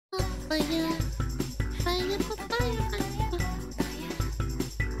fire, fire, fire,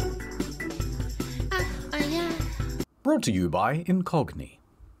 fire. Brought to you by Incognito.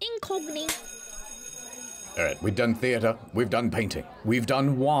 Incognito. Alright, we've done theatre, we've done painting, we've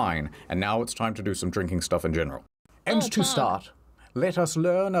done wine, and now it's time to do some drinking stuff in general. And to start, let us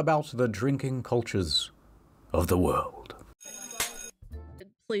learn about the drinking cultures of the world.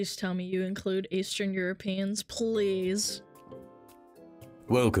 Please tell me you include Eastern Europeans, please.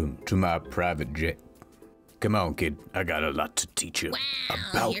 Welcome to my private jet. Come on, kid, I got a lot to teach you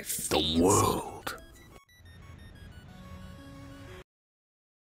about the world.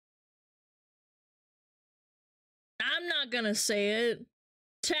 I'm not gonna say it.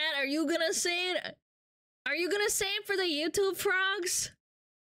 Chat, are you gonna say it? Are you gonna say it for the YouTube frogs?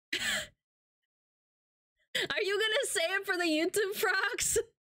 Are you gonna say it for the YouTube frogs?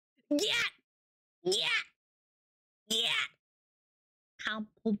 Yeah!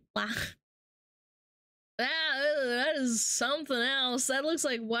 That is something else. That looks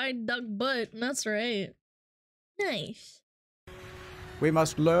like white duck butt. That's right. Nice. We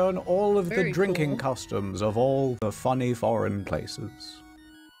must learn all of Very the drinking cool. customs of all the funny foreign places.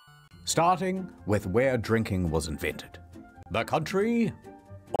 Starting with where drinking was invented. The country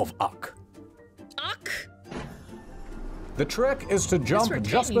of Uck. Uck? The trick is to jump where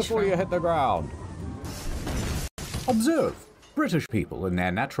just Jamie's before you from. hit the ground. Observe British people in their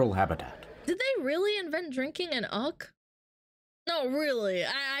natural habitat. Did they really invent drinking in Uck? No, really.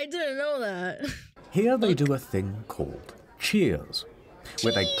 I didn't know that. Here they do a thing called cheers,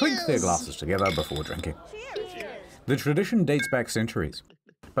 where they clink their glasses together before drinking. The tradition dates back centuries,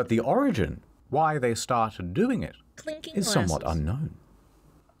 but the origin, why they started doing it, Clinking is somewhat glasses. unknown.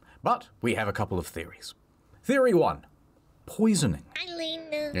 But we have a couple of theories. Theory 1, poisoning.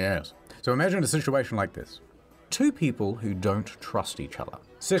 Yes. So imagine a situation like this. Two people who don't trust each other,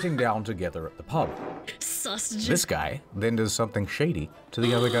 sitting down together at the pub. Sausage. This guy then does something shady to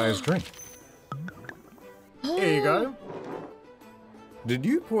the other guy's drink. Here you go. Did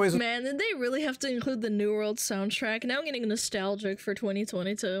you poison Man, did they really have to include the New World soundtrack? Now I'm getting nostalgic for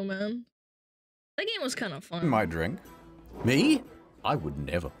 2022, man. That game was kind of fun. my drink? Me? I would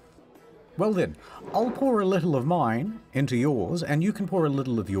never. Well then, I'll pour a little of mine into yours, and you can pour a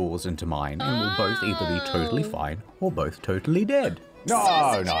little of yours into mine, and we'll both either be totally fine or both totally dead.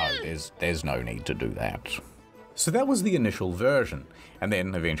 No, there's no need to do that. So that was the initial version, and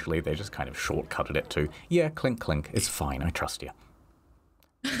then eventually they just kind of shortcutted it to, yeah, clink clink, it's fine, I trust you.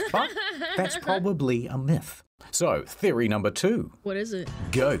 But that's probably a myth. So, theory number 2. What is it?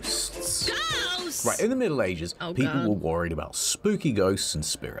 Ghosts. Ghosts! Right, in the Middle Ages, Oh, people God. were worried about spooky ghosts and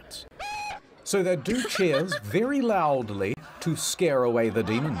spirits. So they'd do cheers very loudly to scare away the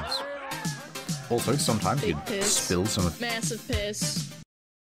demons. Also, sometimes Big you'd piss. spill some of... Massive piss.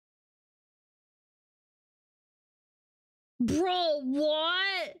 Bro,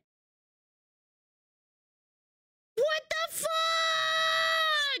 what? What the fuck?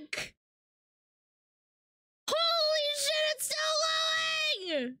 Holy shit, it's still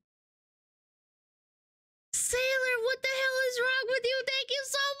going! Sailor, what the hell is wrong with you? Thank you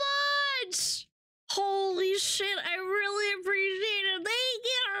so much! Holy shit, I really appreciate it. Thank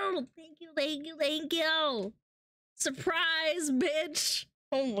you! Thank you, thank you, thank you! Surprise, bitch!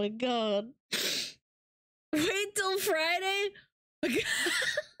 Oh my god. Wait till Friday? You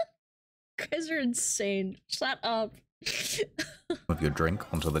guys are insane. Shut up. of your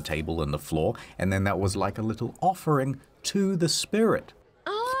drink onto the table and the floor, and then that was like a little offering to the spirit.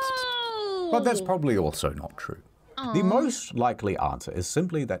 Oh! But that's probably also not true. The most likely answer is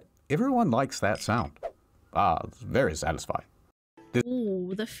simply that everyone likes that sound. It's very satisfying.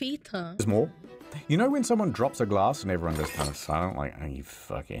 Ooh, the feta. There's more. You know when someone drops a glass and everyone goes kind of silent, like, oh, you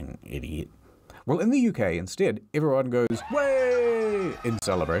fucking idiot. Well, in the UK, instead, everyone goes, way, in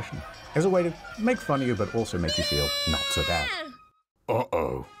celebration, as a way to make fun of you, but also make you feel not so bad.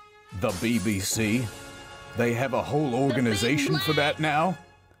 Uh-oh. The BBC? They have a whole organization for that now?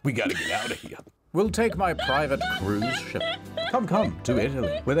 We gotta get out of here. We'll take my private cruise ship. Come to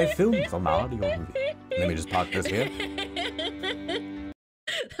Italy, where they filmed the Mario movie. Let me just park this here.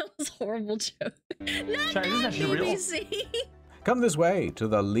 That was a horrible joke. Not Sorry, this is actually real. BBC. Come this way to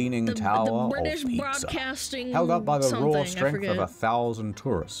the Leaning Tower the British of Pizza, Broadcasting held up by the raw something, I strength of forget. 1,000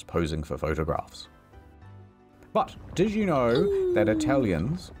 tourists posing for photographs. But did you know that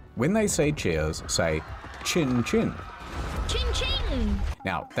Italians, when they say cheers, say chin chin? Ching ching.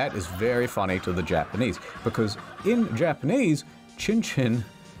 Now, that is very funny to the Japanese, because in Japanese, chin chin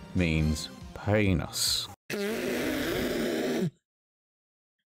means penis.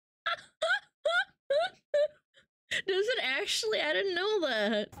 Does it actually add didn't know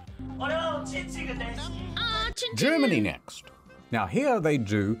that. Germany next. Now here they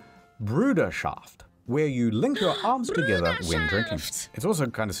do Bruderschaft, where you link your arms together when drinking. Bruderschaft. It's also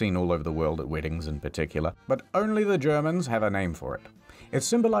kind of seen all over the world at weddings in particular, but only the Germans have a name for it. It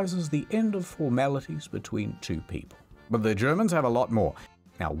symbolizes the end of formalities between two people. But the Germans have a lot more.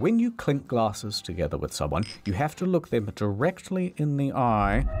 Now, when you clink glasses together with someone, you have to look them directly in the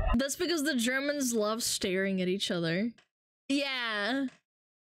eye. That's because the Germans love staring at each other. Yeah.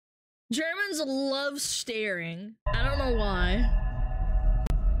 Germans love staring. I don't know why.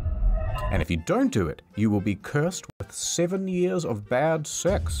 And if you don't do it, you will be cursed with 7 years of bad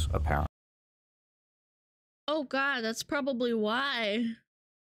sex, apparently. Oh god, that's probably why.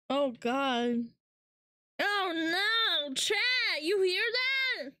 Oh god. Oh no, chat, you hear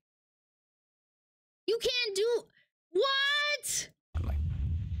that? You can't do what?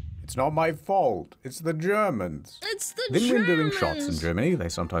 It's not my fault. It's the Germans. It's the Then Germans. when doing shots in Germany, they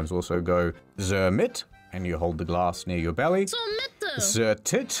sometimes also go Zermit, and you hold the glass near your belly. So Mitte.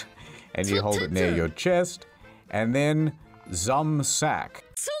 Zertit, and you hold it near your chest. And then Zum Sack.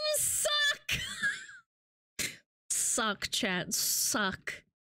 Zum suck. Suck, chat, suck.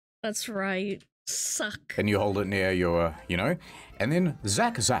 That's right. Suck. And you hold it near your, and then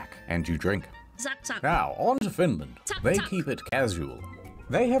Zak Zak, and you drink. Zack, zack. Now, on to Finland. Tuck, They tuck. keep it casual.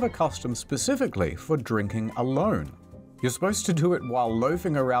 They have a custom specifically for drinking alone. You're supposed to do it while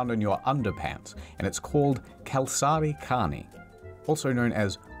loafing around in your underpants, and it's called kalsari kani, also known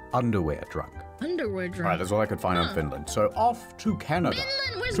as underwear drunk. Underwear drunk. Right, that's all I could find on Finland. So off to Canada.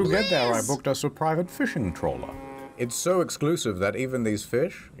 Finland was To get there, I bliss. booked us a private fishing trawler. It's so exclusive that even these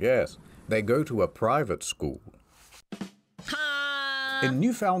fish, yes, they go to a private school. Ha. In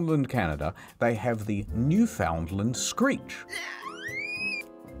Newfoundland, Canada, they have the Newfoundland Screech.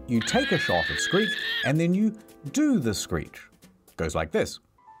 You take a shot of Screech, and then you do the Screech. Goes like this.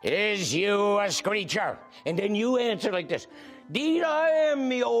 Is you a screecher? And then you answer like this. Deed I am,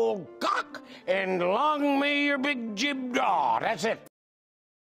 me old cock, and long may your big jib jaw. That's it.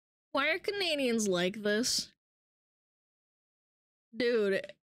 Why are Canadians like this? Dude.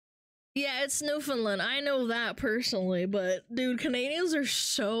 Yeah, it's Newfoundland. I know that personally, but dude, Canadians are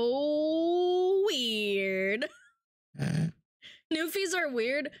so weird. Newfies are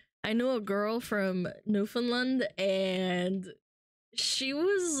weird. I know a girl from Newfoundland, and she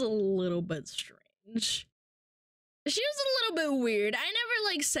was a little bit strange. She was a little bit weird. I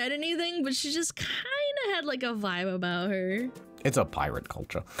never said anything, but she just kind of had a vibe about her. It's a pirate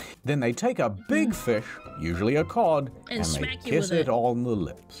culture. Then they take a big fish, usually a cod, And they smack you kiss with it it. on the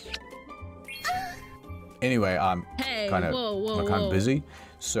lips. Anyway, I'm Hey, kind whoa. of busy,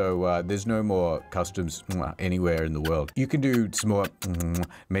 so there's no more customs anywhere in the world. You can do some more,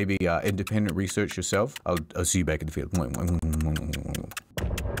 maybe independent research yourself. I'll see you back in the field.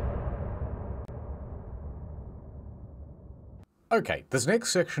 Okay, this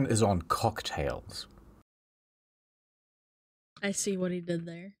next section is on cocktails. I see what he did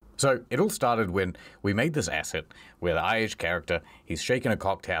there. So it all started when we made this asset where the Irish character, he's shaking a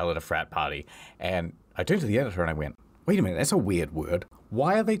cocktail at a frat party, and I turned to the editor and I went, wait a minute, that's a weird word.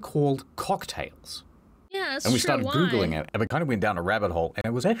 Why are they called cocktails? Yeah, that's And we true. started Why? Googling it, and we kind of went down a rabbit hole, and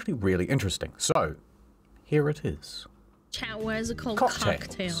it was actually really interesting. So, here it is. Chat, why is it called Cocktails.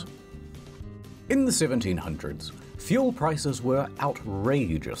 cocktail? In the 1700s, fuel prices were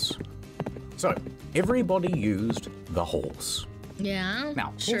outrageous. So, everybody used the horse. Yeah,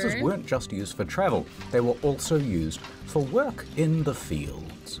 Now, sure. horses weren't just used for travel, they were also used for work in the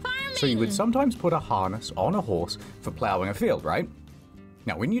fields. So you would sometimes put a harness on a horse for plowing a field, right?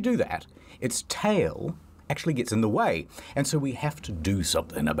 Now, when you do that, its tail actually gets in the way, and so we have to do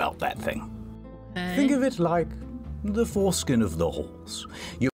something about that thing. Okay. Think of it like the foreskin of the horse.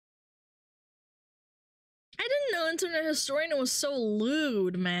 You I didn't know Internet Historian was so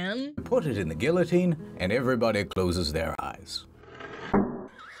lewd, man. put it in the guillotine, and everybody closes their eyes.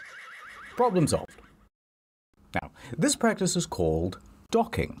 Problem solved. Now, this practice is called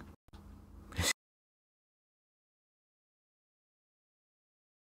docking.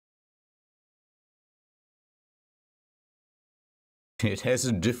 It has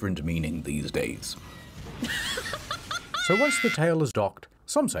a different meaning these days. So once the tail is docked,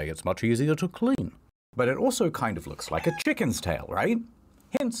 some say it's much easier to clean. But it also kind of looks like a chicken's tail, right?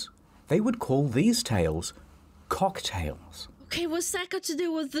 Hence, they would call these tails cocktails. Okay, what's that got to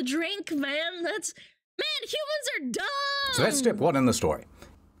do with the drink, man? Man, humans are dumb! So that's step one in the story.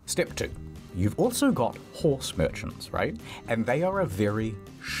 Step two. you've also got horse merchants, right? And they are a very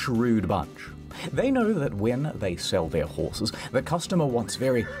shrewd bunch. They know that when they sell their horses, the customer wants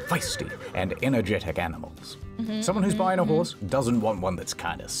very feisty and energetic animals. Someone who's buying a horse doesn't want one that's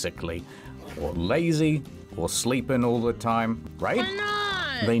kind of sickly or lazy or sleeping all the time, right? Why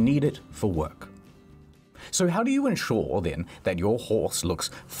not? They need it for work. So how do you ensure then that your horse looks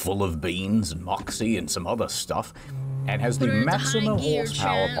full of beans and moxie and some other stuff and has the Put it into maximum high gear,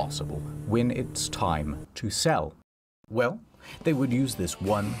 horsepower chat. possible when it's time to sell? Well, they would use this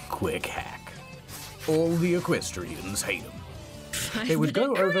one quick hack. All the equestrians hate them. They would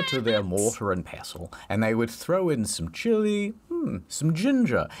go over to their mortar and pestle and they would throw in some chili, some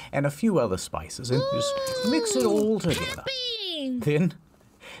ginger, and a few other spices and just mix it all together. Pepping. Then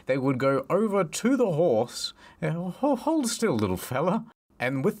they would go over to the horse, hold still, little fella,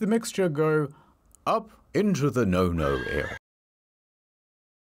 and with the mixture go up into the no-no area.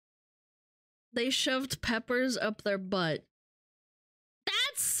 They shoved peppers up their butt.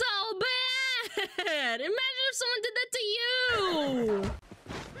 That's so bad! Imagine if someone did that to you!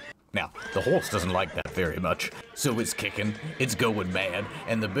 Now, the horse doesn't like that very much, so it's kicking, it's going mad,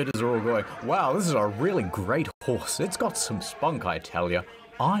 and the bidders are all going, wow, this is a really great horse. It's got some spunk, I tell you.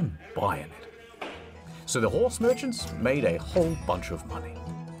 I'm buying it. So the horse merchants made a whole bunch of money,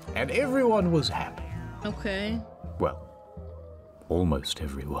 and everyone was happy. Okay. Well, almost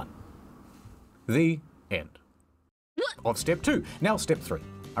everyone. The end. What? Of step 2. Now step 3.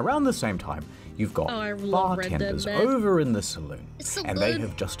 Around the same time, you've got Oh, I love Red Dead, bartenders man. over in the saloon, It's so and good. they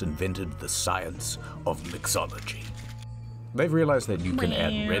have just invented the science of mixology. They've realized that you can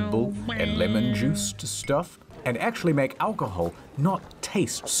add Red Bull and lemon juice to stuff and actually make alcohol not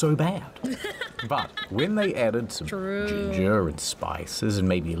taste so bad. But when they added some True. ginger and spices and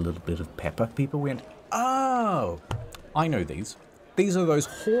maybe a little bit of pepper, people went, oh, I know these. These are those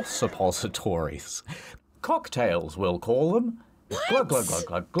horse suppositories. Cocktails, we'll call them. Glug, glug, glug,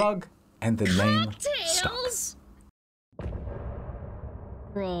 glug, glug. And the name stuck. Cocktails?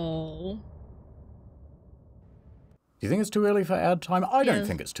 Bro. Do you think it's too early for ad time? I don't Yeah.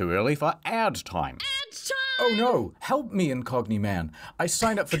 think it's too early for ad time. Ad time! Oh no, help me, Incognito Man. I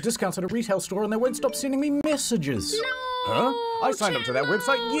signed up for discounts at a retail store and they won't stop sending me messages. No! Huh? I signed up to that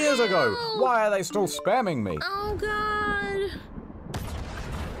website years ago. Why are they still spamming me? Oh god.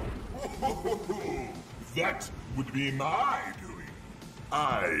 That would be my doing.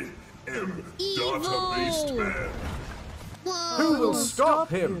 I am Evil. data-based man. Whoa. Who will stop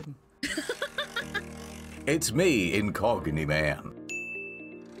him? It's me, Incognito Man.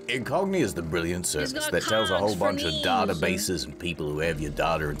 Incognito is the brilliant service got that tells a whole cards for bunch of me. databases and people who have your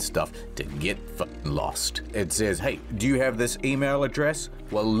data and stuff to get fucking lost. It says, hey, do you have this email address?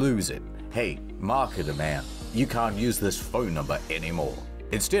 Well, lose it. Hey, marketer man, you can't use this phone number anymore.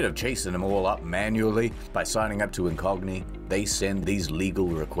 Instead of chasing them all up manually by signing up to Incognito, they send these legal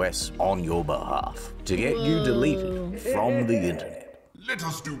requests on your behalf to get you deleted from the internet. Let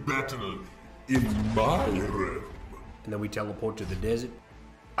us do battle in my realm. And then we teleport to the desert.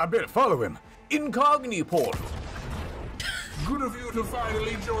 I better follow him. Incognito portal. Good of you to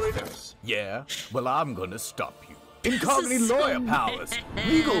finally join us. Yeah, well, I'm gonna stop you. Incognito so lawyer powers,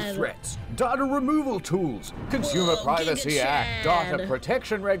 legal threats, data removal tools, Consumer Whoa, Privacy Giga Act, Chad. data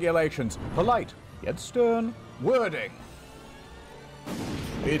protection regulations, polite yet stern wording.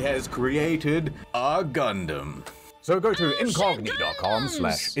 It has created a Gundam. So go to shit,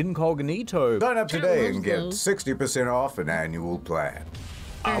 incognito.com/incognito. Sign up today and get those. 60% off an annual plan.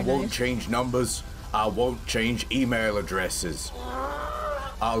 I Very won't nice. change numbers. I won't change email addresses.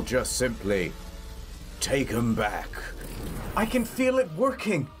 I'll just simply take them back. I can feel it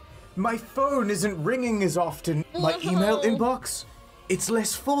working. My phone isn't ringing as often. My email Whoa. inbox, it's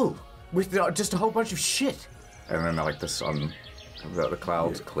less full with just a whole bunch of shit. And then like the sun comes out, the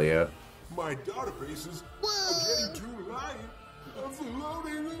clouds clear. My databases are getting too light. I'm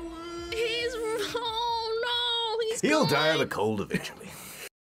floating away. He's oh no, he's He'll gone. die of the cold eventually.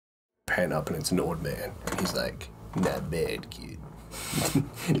 Pan up and it's an old man. He's like, not bad, kid.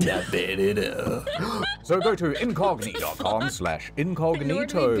 Not bad at all. So go to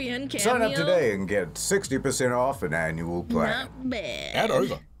incognito.com/incognito. NordVPN Sign up cameo. today and get 60% off an annual plan. Not bad. Ad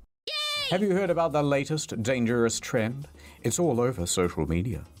over. Have you heard about the latest dangerous trend? It's all over social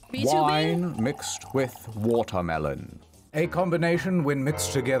media. B2B? Wine mixed with watermelon. A combination when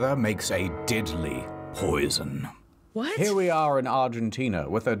mixed together makes a deadly poison. What? Here we are in Argentina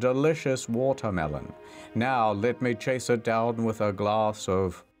with a delicious watermelon. Now let me chase it down with a glass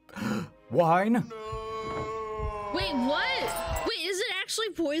of wine. Wait, what? Wait, is it actually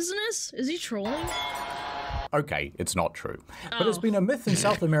poisonous? Is he trolling? Okay, it's not true. But it's been a myth in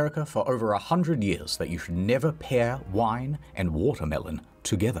South America for over 100 years that you should never pair wine and watermelon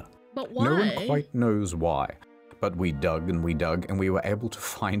together. But why? No one quite knows why. But we dug and we were able to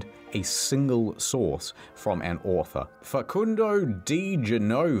find a single source from an author, Facundo de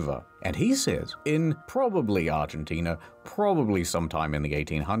Genova. And he says, in probably Argentina, probably sometime in the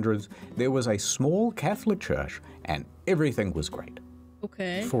 1800s, there was a small Catholic church and everything was great.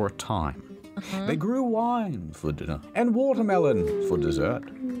 Okay. For a time. They grew wine for dinner and watermelon for dessert.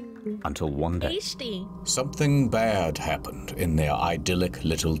 Until one day, Tasty. something bad happened in their idyllic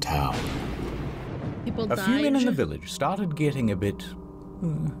little town. People A died. few men in the village started getting a bit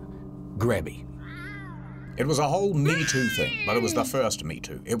grabby. It was a whole Me Too thing, but it was the first Me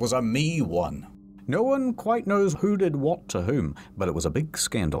Too. It was a me one. No one quite knows who did what to whom, but it was a big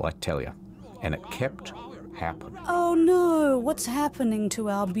scandal, I tell you. And it kept happening. Oh no, what's happening to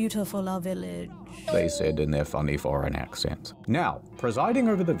our beautiful village? They said in their funny foreign accents. Now, presiding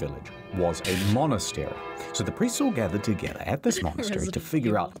over the village was a monastery. So the priests all gathered together at this monastery to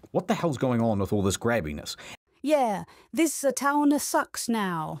figure out what the hell's going on with all this grabbiness, Yeah, this town sucks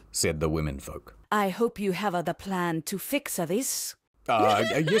now. said the women folk. I hope you have the plan to fix this.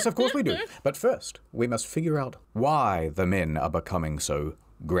 Yes, of course we do. But first, we must figure out why the men are becoming so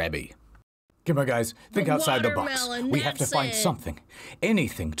grabby. Come on, guys, think outside the box. watermelon, We have to that's find it. something,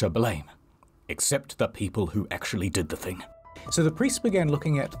 anything to blame, except the people who actually did the thing. So the priests began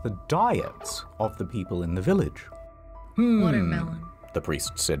looking at the diets of the people in the village. Watermelon. The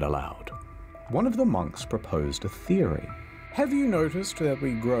priest said aloud. One of the monks proposed a theory. Have you noticed that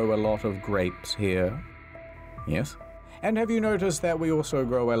we grow a lot of grapes here? Yes. And have you noticed that we also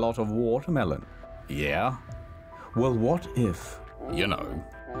grow a lot of watermelon? Yeah. Well, what if,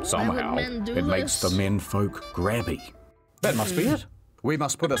 somehow men do it makes the this? men folk grabby? That must be it. We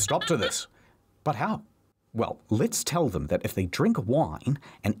must put a stop to this. But how? Well, let's tell them that if they drink wine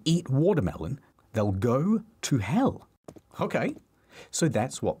and eat watermelon, they'll go to hell. Okay, so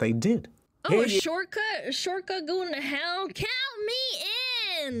that's what they did. Oh, a shortcut? A shortcut going to hell? Count me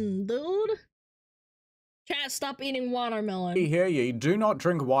in, dude. Chat, stop eating watermelon. Hear ye, do not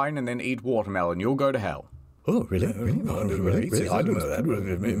drink wine and then eat watermelon. You'll go to hell. Oh, really? Really? I don't know that.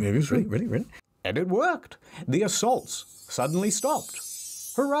 Really? And it worked. The assaults suddenly stopped.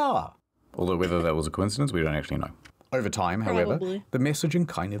 Hurrah! Although whether that was a coincidence, we don't actually know. Over time, however, Probably. the messaging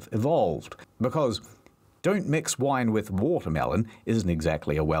kind of evolved. Because don't mix wine with watermelon isn't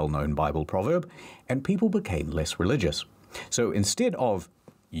exactly a well-known Bible proverb, and people became less religious. So instead of,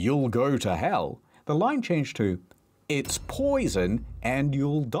 you'll go to hell, the line changed to, it's poison and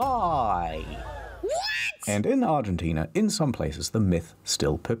you'll die. What? And in Argentina, in some places, the myth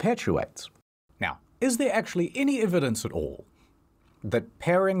still perpetuates. Now, is there actually any evidence at all that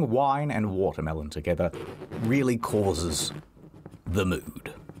pairing wine and watermelon together really causes the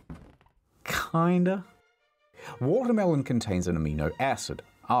mood? Kinda. Watermelon contains an amino acid,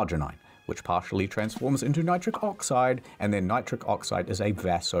 arginine, which partially transforms into nitric oxide, and then nitric oxide is a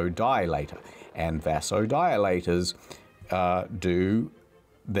vasodilator. And vasodilators do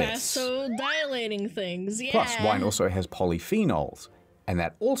this. Vasodilating things, yeah. Plus, wine also has polyphenols, and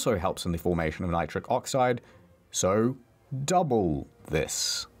that also helps in the formation of nitric oxide, so double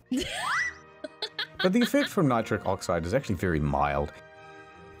this. But the effect from nitric oxide is actually very mild.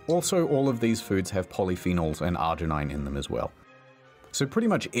 Also, all of these foods have polyphenols and arginine in them as well. So pretty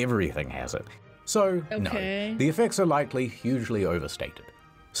much everything has it. So, Okay. no, the effects are likely hugely overstated.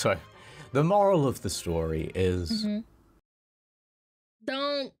 So, the moral of the story is...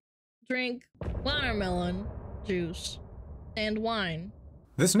 Don't drink watermelon juice and wine.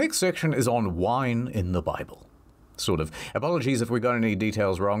 This next section is on wine in the Bible. Sort of. Apologies if we got any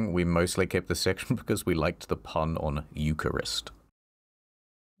details wrong. We mostly kept this section because we liked the pun on Eucharist.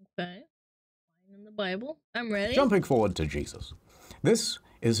 Okay. Wine in the Bible. I'm ready. Jumping forward to Jesus. This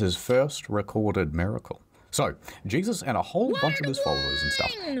is his first recorded miracle. So, Jesus and a whole bunch of his followers and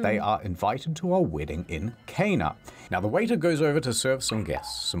stuff, they are invited to a wedding in Cana. Now, the waiter goes over to serve some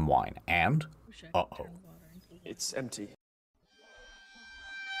guests some wine, and... uh-oh. It's empty.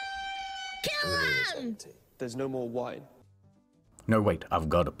 Kill him! There's no more wine. No, wait, I've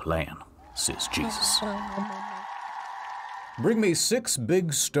got a plan, says Jesus. Bring me 6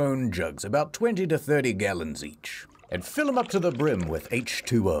 big stone jugs, about 20 to 30 gallons each, and fill them up to the brim with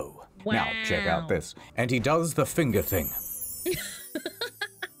H2O. Now, check out this. And he does the finger thing.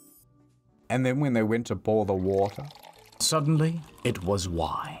 And then when they went to pour the water, suddenly it was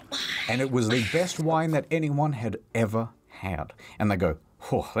wine. And it was the best wine that anyone had ever had. And they go,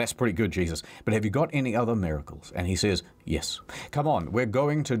 oh, that's pretty good, Jesus. But have you got any other miracles? And he says, yes. Come on, we're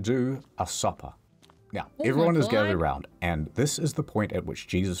going to do a supper. Now, Oh everyone my is gathered God. around, and this is the point at which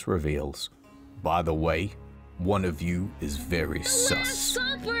Jesus reveals, by the way, one of you is very Last sus.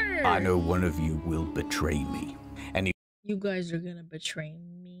 Supper! I know one of you will betray me. And he You guys are gonna betray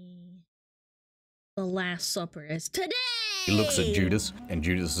me. The Last Supper is today! looks at Judas, and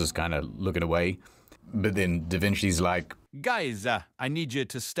Judas is kind of looking away. But then Da Vinci's like, Guys, I need you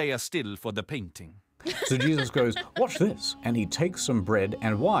to stay still for the painting. so Jesus goes, watch this. And he takes some bread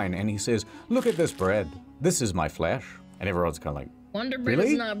and wine, and he says, look at this bread. This is my flesh. And everyone's kind of like, Wonder Bread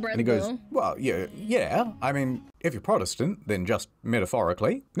really? is not bread, And he goes, though. well, yeah. I mean, if you're Protestant, then just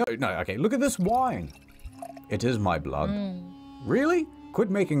metaphorically. No, okay, look at this wine. It is my blood. Really? Quit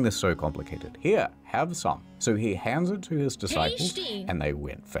making this so complicated. Here, have some. So he hands it to his disciples, Tasty. and they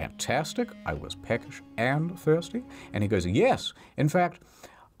went, fantastic. I was peckish and thirsty. And he goes, yes, in fact,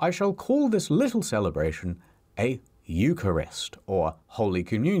 I shall call this little celebration a Eucharist, or Holy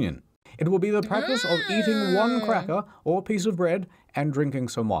Communion. It will be the practice of eating one cracker or piece of bread and drinking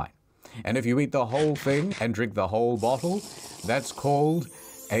some wine. And if you eat the whole thing and drink the whole bottle, that's called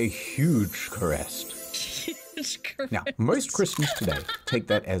a huge Eucharist. Now, most Christians today take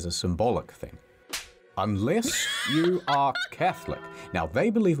that as a symbolic thing. Unless you are Catholic. Now, they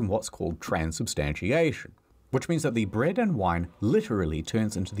believe in what's called transubstantiation, which means that the bread and wine literally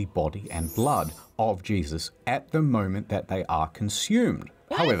turns into the body and blood of Jesus at the moment that they are consumed.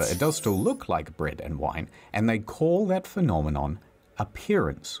 However, it does still look like bread and wine, and they call that phenomenon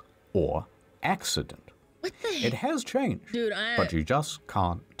appearance or accident. What the It has changed, Dude, but you just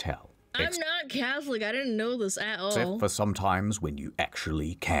can't tell. I'm not Catholic. I didn't know this at all. Except for sometimes when you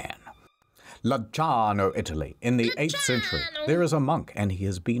actually can. Lanciano, Italy. In the 8th century, there is a monk, and he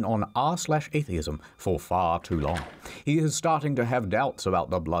has been on r/atheism for far too long. He is starting to have doubts about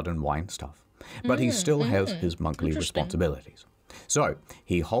the blood and wine stuff, but he still has his monkly responsibilities. So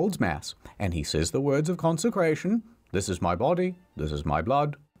he holds mass, and he says the words of consecration, this is my body, this is my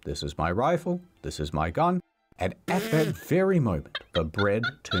blood, this is my rifle, this is my gun. And at that very moment, the bread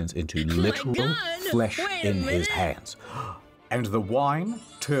turns into literal flesh in his hands. And the wine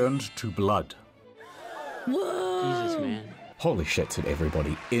turned to blood. Whoa! Jesus, man. Holy shit, said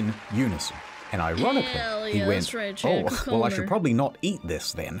everybody in unison. And ironically, Hell he yeah, went, that's right, Chad. well, I should Comer. probably not eat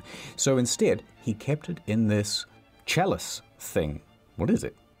this then. So instead, he kept it in this chalice thing. What is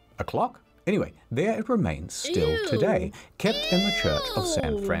it? A clock? Anyway, there it remains still Ew. today, kept in the church of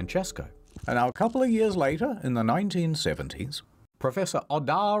San Ew. Francesco. And now, a couple of years later, in the 1970s, Professor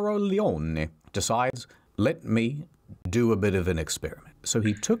Odaro Leone decides, let me do a bit of an experiment. So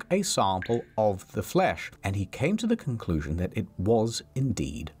he took a sample of the flesh, and he came to the conclusion that it was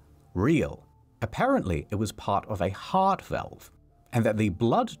indeed real. Apparently, it was part of a heart valve, and that the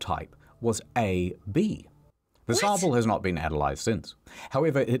blood type was AB. The sample has not been analyzed since.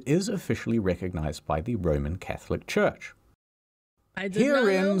 However, it is officially recognized by the Roman Catholic Church. I did Here not know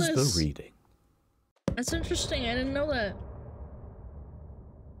ends this. the reading. That's interesting. I didn't know that.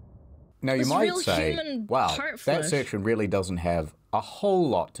 Now you It's might real say, human wow, heart that flesh. section really doesn't have a whole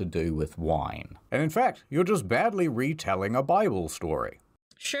lot to do with wine. And in fact, you're just badly retelling a Bible story.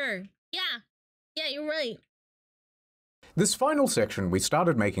 Sure. Yeah, you're right. This final section we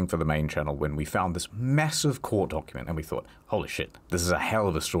started making for the main channel when we found this massive court document, and we thought, holy shit, this is a hell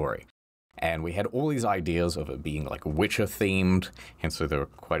of a story. And we had all these ideas of it being like Witcher themed, and so there were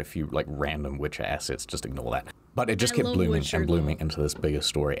quite a few like random Witcher assets, just ignore that. But it just I kept love blooming Witcher, and blooming into this bigger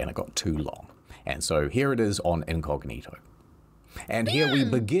story, and it got too long. And so here it is on Incognito. And here we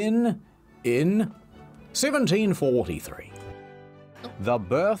begin in 1743. The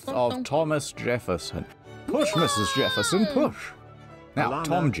birth of Thomas Jefferson. Push, Mrs. Jefferson, push. Now, Alana,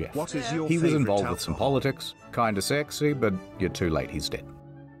 Tom Jeff, what is your he was favorite involved with some alcohol? politics, kinda sexy, but you're too late, he's dead.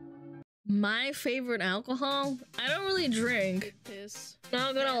 My favorite alcohol? I don't really drink.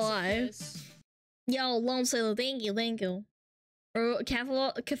 Not gonna lie. Yo, Lone Sailor, thank you.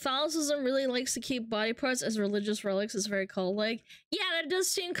 Catholicism really likes to keep body parts as religious relics. It's very cult-like. Yeah, that does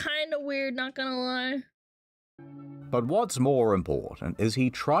seem kind of weird, not gonna lie. But what's more important is he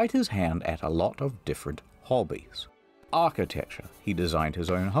tried his hand at a lot of different hobbies. Architecture. He designed his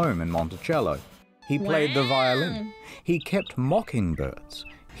own home in Monticello. He played the violin. He kept mockingbirds.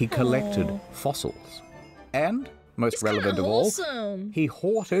 He collected fossils. And, most relevant of all, Awesome. he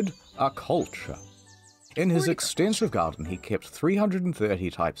hoarded a culture. In his extensive garden, he kept 330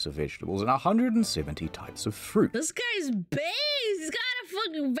 types of vegetables and 170 types of fruit. This guy's base. He's got a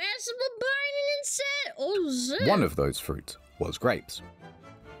fucking vegetable burning set. Oh shit. One of those fruits was grapes.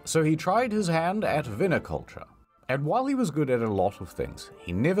 So he tried his hand at viniculture. And while he was good at a lot of things,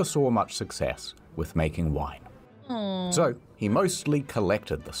 he never saw much success with making wine. Aw. So he mostly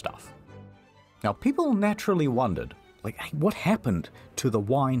collected the stuff. Now, people naturally wondered, like, hey, what happened to the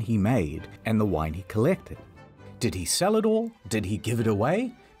wine he made and the wine he collected? Did he sell it all? Did he give it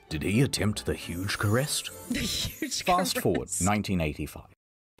away? Did he attempt the huge caress? The huge Fast caress. forward, 1985.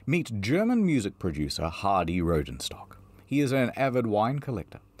 Meet German music producer Hardy Rodenstock. He is an avid wine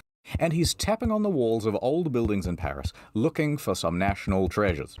collector, and he's tapping on the walls of old buildings in Paris looking for some national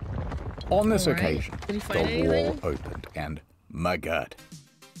treasures. On this occasion, Did he the find wall anything? opened, and my God.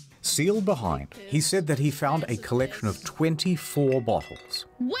 Sealed behind, he said that he found a collection of 24 bottles,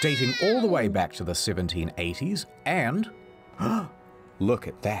 dating all the way back to the 1780s, and look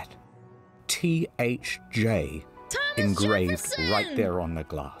at that, THJ engraved right there on the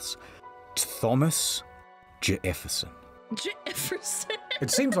glass. Thomas Jefferson. Jefferson.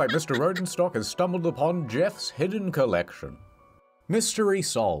 It seems like Mr. Rodenstock has stumbled upon Jeff's hidden collection. Mystery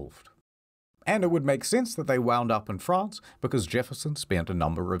solved. And it would make sense that they wound up in France because Jefferson spent a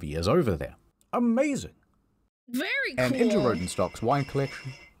number of years over there. Amazing. Very cool. And into Rodenstock's wine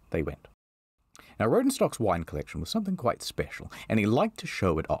collection they went. Now, Rodenstock's wine collection was something quite special, and he liked to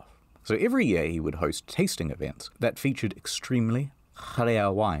show it off. So every year he would host tasting events that featured extremely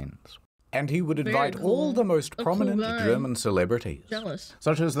rare wines. And he would invite all the most prominent German celebrities,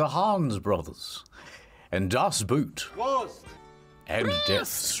 such as the Hans brothers, and Das Boot, and Death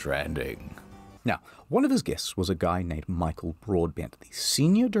Stranding. Now, one of his guests was a guy named Michael Broadbent, the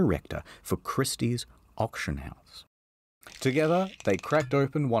senior director for Christie's auction house. Together, they cracked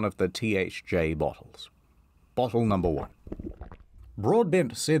open one of the THJ bottles. Bottle number 1.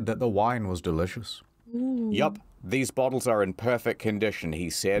 Broadbent said that the wine was delicious. Yup, these bottles are in perfect condition, he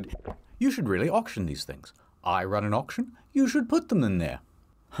said. You should really auction these things. I run an auction, you should put them in there.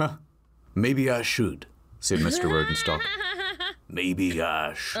 Huh, maybe I should, said Mr. Rodenstock. Maybe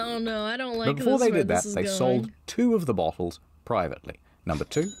I should. Oh no, I don't like But before this they where did that, this is they going. sold 2 of the bottles privately, number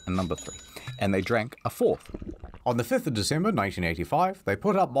 2 and number 3, and they drank a 4th. On the 5th of December 1985, they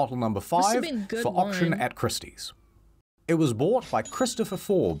put up bottle number 5 for auction at Christie's. It was bought by Christopher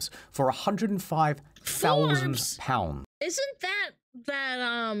Forbes for £105,000. Isn't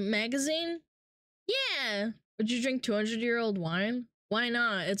that magazine? Yeah. Would you drink 200-year-old wine? Why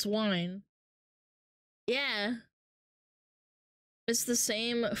not? It's wine. Yeah. It's the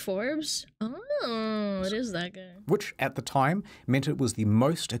same Forbes? Oh, it is that guy. Which, at the time, meant it was the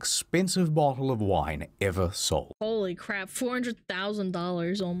most expensive bottle of wine ever sold. Holy crap,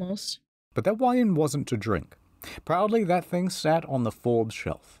 $400,000 almost. But that wine wasn't to drink. Proudly, that thing sat on the Forbes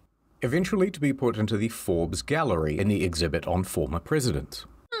shelf, eventually to be put into the Forbes Gallery in the exhibit on former presidents.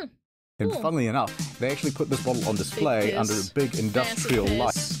 And funnily enough, they actually put this bottle on display under a big industrial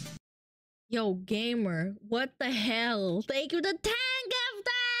light. Yo, gamer, what the hell? Thank you, the tank of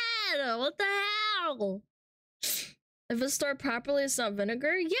that! What the hell? If it's stored properly, it's not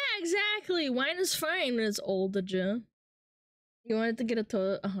vinegar? Yeah, exactly. Wine is fine when it's old, did you? You wanted to get it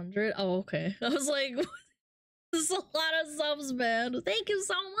to 100? Oh, okay. I was like, this is a lot of subs, man. Thank you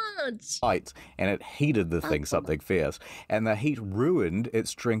so much. Lights, and it heated the thing something fierce, and the heat ruined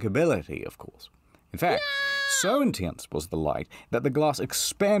its drinkability, of course. In fact, so intense was the light that the glass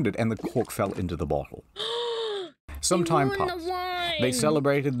expanded and the cork fell into the bottle. Some time passed. They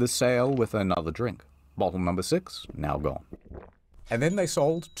celebrated the sale with another drink. Bottle number 6, now gone. And then they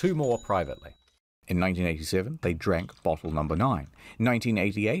sold 2 more privately. In 1987, they drank bottle number 9. In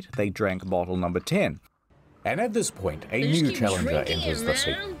 1988, they drank bottle number 10. And at this point, a new challenger enters the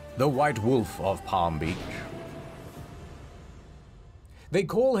scene. The White Wolf of Palm Beach. They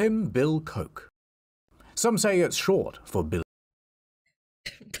call him Bill Coke. Some say it's short for Bill.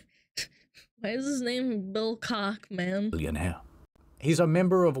 Why is his name Bill Cock, man? Billionaire. He's a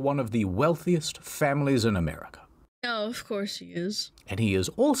member of one of the wealthiest families in America. Oh, of course he is. And he is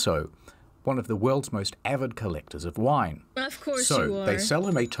also one of the world's most avid collectors of wine. Of course you So are. they sell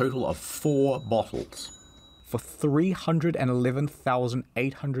him a total of 4 bottles for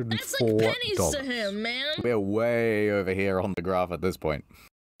 $311,804. That's like pennies to him, man. We're way over here on the graph at this point.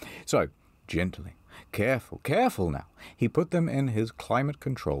 So, gently, careful now, he put them in his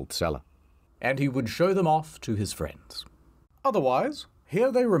climate-controlled cellar. And he would show them off to his friends. Otherwise,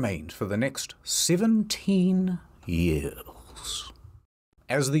 here they remained for the next 17 years.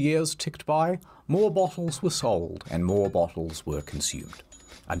 As the years ticked by, more bottles were sold and more bottles were consumed,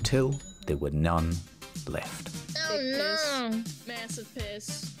 until there were none left. Oh no! Massive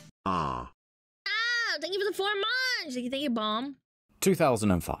piss. Thank you for the 4 months! Thank you, Bomb.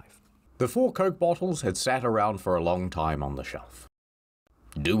 2005. The 4 Coke bottles had sat around for a long time on the shelf,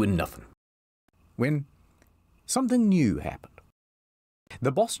 doing nothing, when something new happened.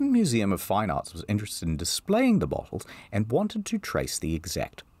 The Boston Museum of Fine Arts was interested in displaying the bottles and wanted to trace the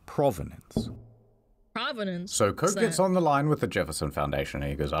exact provenance. Provenance. So Coke gets on the line with the Jefferson Foundation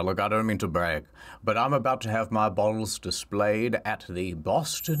and he goes, "Oh, look, I don't mean to brag, but I'm about to have my bottles displayed at the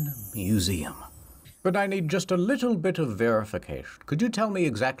Boston Museum. But I need just a little bit of verification. Could you tell me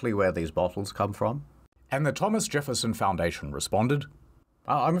exactly where these bottles come from?" And the Thomas Jefferson Foundation responded,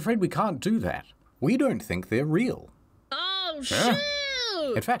 "I'm afraid we can't do that. We don't think they're real." Oh, Yeah.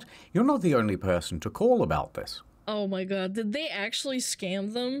 shoot! In fact, you're not the only person to call about this. Oh my god, did they actually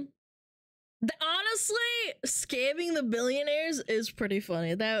scam them? Honestly, scamming the billionaires is pretty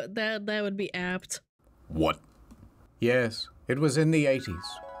funny. That would be apt. What? Yes, it was in the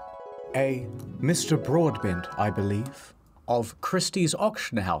 80s. A Mr. Broadbent, I believe, of Christie's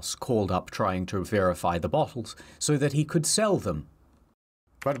auction house called up trying to verify the bottles so that he could sell them.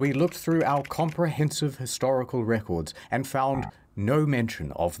 But we looked through our comprehensive historical records and found no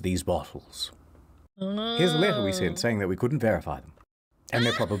mention of these bottles. Here's a letter we sent saying that we couldn't verify them. And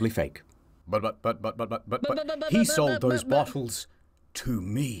they're probably fake. But he sold those bottles to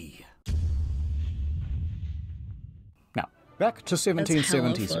me. Now, back to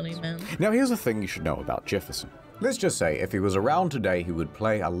 1776. Funny, man. Now, here's a thing you should know about Jefferson. Let's just say if he was around today, he would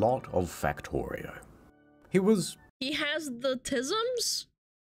play a lot of Factorio. He has the tisms?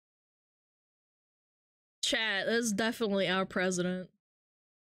 Chat, that's definitely our president.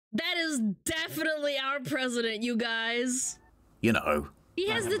 That is definitely our president, you guys. You know. He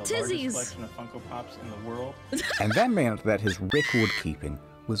has the tizzies. Collection of Funko Pops in the world. And that meant that his record keeping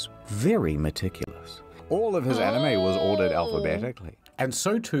was very meticulous. All of his anime was ordered alphabetically. And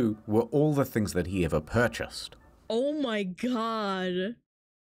so too were all the things that he ever purchased. Oh my god.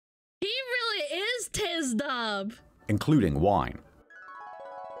 He really is tizzed up. Including wine.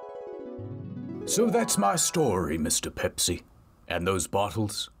 So that's my story, Mr. Pepsi. And those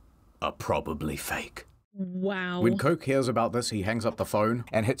bottles are probably fake. Wow. When Coke hears about this, he hangs up the phone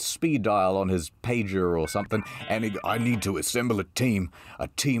and hits speed dial on his pager or something, and I need to assemble a team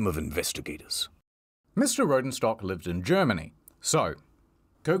of investigators. Mr. Rodenstock lived in Germany, so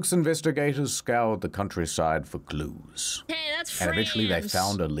Coke's investigators scoured the countryside for clues. Hey, that's France. And eventually they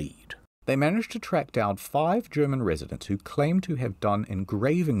found a lead. They managed to track down 5 German residents who claimed to have done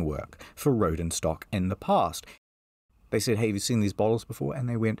engraving work for Rodenstock in the past. They said, "Hey, have you seen these bottles before?" And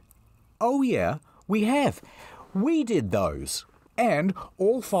they went, "Oh yeah, we have. We did those." And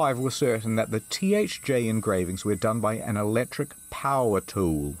all 5 were certain that the THJ engravings were done by an electric power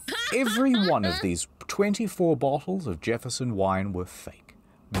tool. Every one of these 24 bottles of Jefferson wine were fake.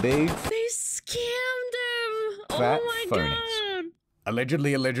 Big, they scammed him. fat Oh my phonies. god.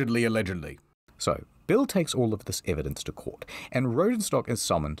 Allegedly. So, Bill takes all of this evidence to court, and Rodenstock is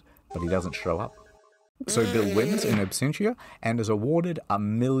summoned, but he doesn't show up. So Bill wins in absentia and is awarded $1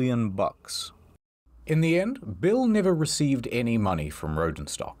 million. In the end, Bill never received any money from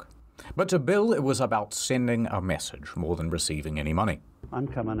Rodenstock. But to Bill, it was about sending a message more than receiving any money. "I'm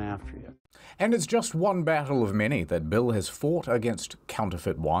coming after you." And it's just one battle of many that Bill has fought against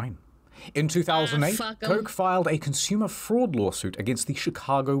counterfeit wine. In 2008, Coke filed a consumer fraud lawsuit against the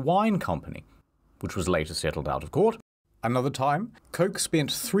Chicago Wine Company, which was later settled out of court. Another time, Coke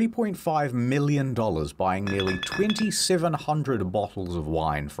spent $3.5 million buying nearly 2,700 bottles of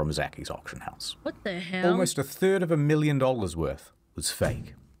wine from Zacky's auction house. What the hell? Almost a third of $1 million worth was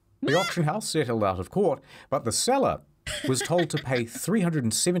fake. The auction house settled out of court, but the seller was told to pay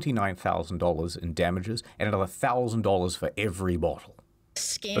 $379,000 in damages and another $1,000 for every bottle.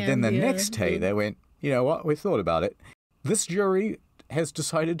 But then the next day they went, "You know what, we thought about it. This jury has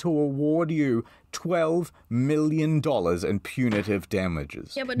decided to award you $12 million in punitive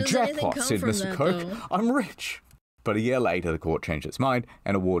damages." Yeah, but does anything Jackpot, come said from Mr. that, Coke. though? I'm rich. But a year later, the court changed its mind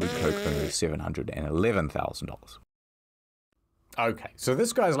and awarded Coke only $711,000. Okay, so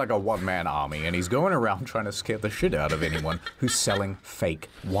this guy's like a one-man army, and he's going around trying to scare the shit out of anyone who's selling fake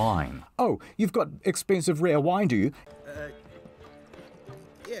wine. "Oh, you've got expensive rare wine, do you?"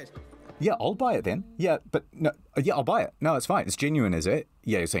 Yes. "Yeah, I'll buy it then." "Yeah, but no, yeah, I'll buy it." "No, it's fine. It's genuine, is it?"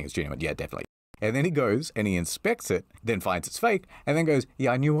 "Yeah, you're saying it's genuine." "Yeah, definitely." And then he goes and he inspects it, then finds it's fake, and then goes,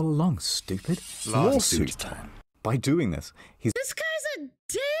 "Yeah, I knew all along, stupid." Lawsuit time. By doing this, he's This guy's a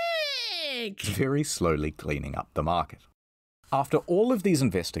dick. very slowly cleaning up the market. After all of these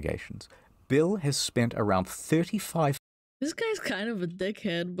investigations, Bill has spent around 35. This guy's kind of a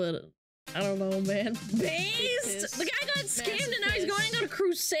dickhead, but I don't know, man. Based? The guy got scammed and now he's going on a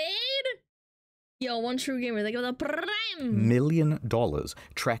crusade? Yo, one true gamer, they go the prime. $1 million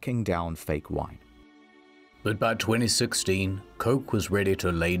tracking down fake wine. But by 2016, Coke was ready to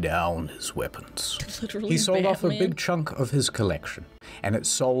lay down his weapons. Literally He sold off a Batman. big chunk of his collection, and it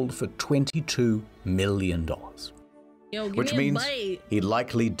sold for $22 million. Yo, give Which me a means bite. he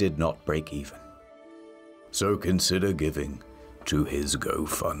likely did not break even. So consider giving to his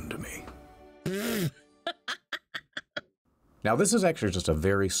GoFundMe. Now, this is actually just a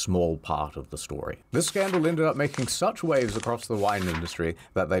very small part of the story. This scandal ended up making such waves across the wine industry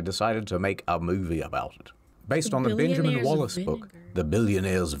that they decided to make a movie about it, based on the Benjamin Wallace book, The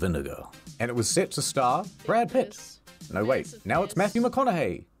Billionaire's Vinegar. And it was set to star Brad Pitt. No, wait, now it's Matthew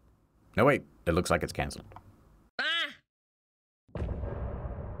McConaughey. No, wait, it looks like it's cancelled.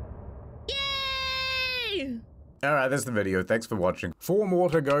 Yay! Alright, that's the video. Thanks for watching. 4 more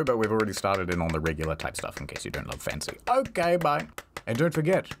to go, but we've already started in on the regular type stuff in case you don't love fancy. Okay, bye. And don't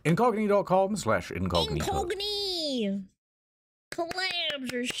forget, incognito.com/incognito. Incognito!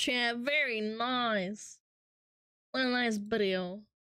 Collabs, chat. Very nice. What a nice video.